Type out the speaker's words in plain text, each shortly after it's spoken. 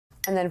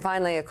And then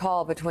finally, a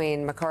call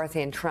between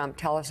McCarthy and Trump.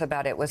 Tell us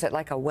about it. Was it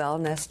like a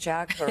wellness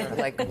check, or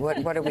like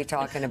what are we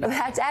talking about?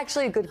 That's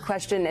actually a good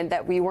question, and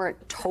that we weren't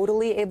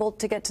totally able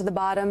to get to the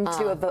bottom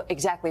of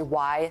exactly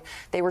why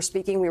they were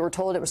speaking. We were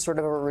told it was sort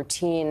of a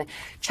routine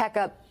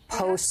checkup.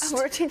 Post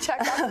routine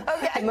checkup.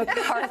 Okay.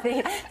 McCarthy.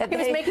 He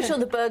was making sure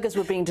the burgers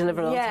were being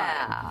delivered on time.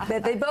 Yeah,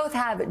 that they both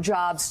have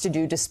jobs to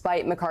do,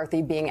 despite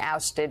McCarthy being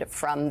ousted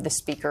from the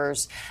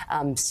speaker's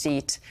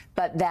seat.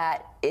 But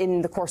that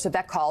in the course of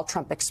that call,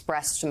 Trump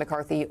expressed to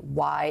McCarthy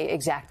why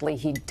exactly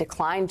he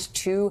declined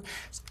to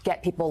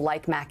get people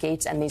like Matt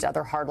Gaetz and these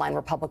other hardline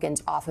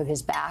Republicans off of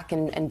his back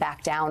and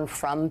back down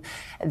from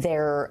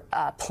their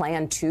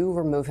plan to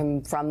remove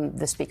him from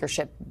the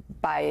speakership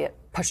by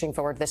pushing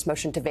forward this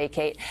motion to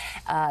vacate.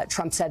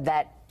 Trump said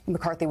that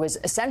McCarthy was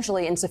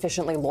essentially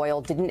insufficiently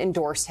loyal, didn't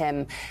endorse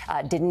him,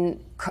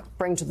 didn't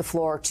bring to the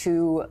floor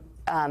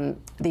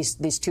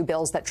these two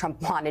bills that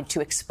Trump wanted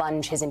to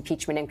expunge his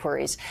impeachment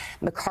inquiries.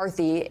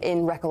 McCarthy,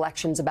 in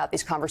recollections about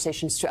these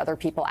conversations to other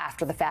people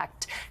after the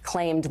fact,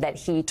 claimed that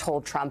he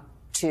told Trump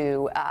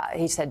to,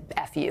 he said,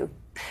 F you.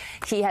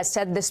 He has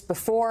said this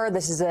before.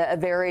 This is a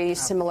very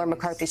similar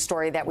McCarthy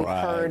story that we've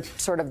heard,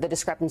 sort of the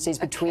discrepancies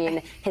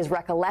between his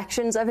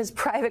recollections of his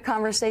private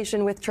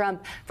conversation with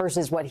Trump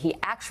versus what he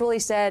actually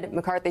said.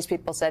 McCarthy's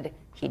people said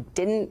he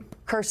didn't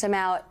curse him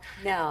out.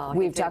 No,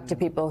 we've talked to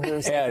people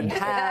who said he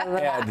have.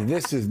 Ed,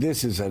 this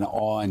is an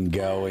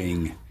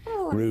ongoing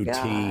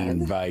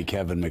routine by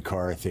Kevin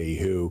McCarthy,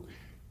 who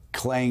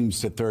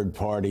claims to third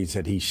parties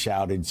that he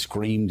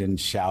screamed and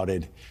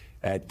shouted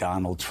at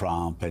Donald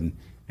Trump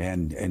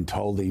and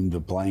told him to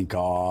blank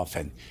off,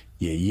 and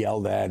you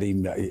yelled at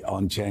him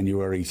on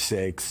January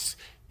 6th.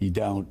 You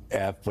don't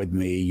F with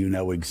me. You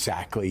know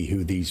exactly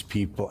who these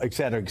people, et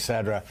cetera, et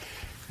cetera.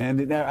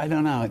 And I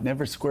don't know. It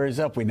never squares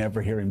up. We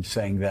never hear him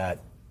saying that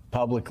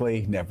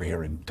publicly, never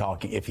hear him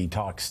talking. If he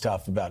talks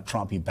stuff about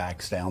Trump, he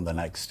backs down the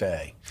next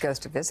day. Goes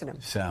to visit him.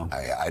 So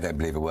I don't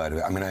believe a word of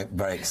it. I mean, I'm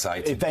very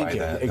excited by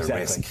the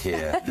risk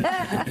here.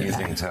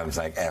 Using terms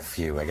like F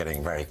you, we're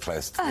getting very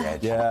close to the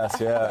edge.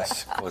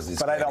 Yes.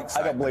 But I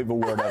don't believe a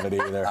word of it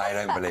either. I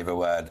don't believe a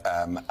word.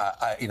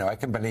 I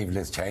can believe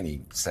Liz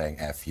Cheney saying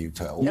F you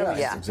to all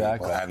kinds of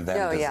exactly. people and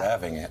then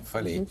deserving it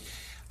fully.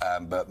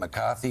 But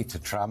McCarthy to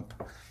Trump,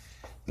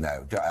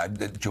 no,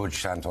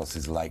 George Santos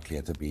is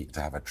likelier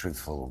to have a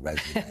truthful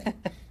resume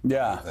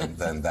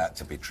than that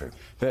to be true.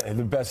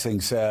 The best thing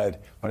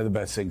said, one of the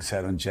best things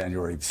said on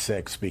January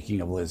 6th,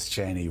 speaking of Liz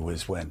Cheney,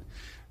 was when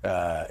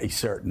a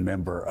certain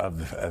member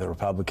of the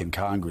Republican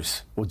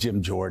Congress,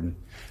 Jim Jordan,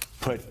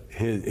 put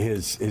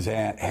his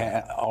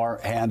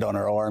hand on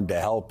her arm to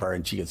help her,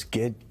 and she goes,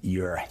 "Get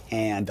your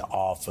hand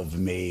off of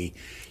me.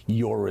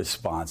 You're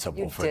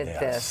responsible for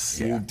this.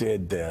 You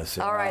did this."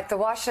 All right, the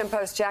Washington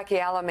Post, Jackie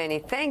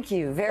Alemany, thank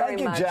you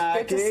very much. Jackie.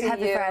 Good to see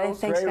Happy you. Friday.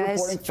 Thanks, Great guys.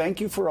 reporting.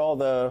 Thank you for all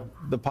the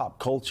pop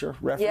culture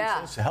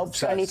references. Yeah.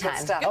 Helps us.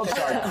 Anytime. Helps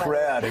our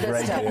cred a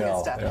great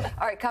deal. Good stuff.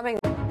 All right, coming.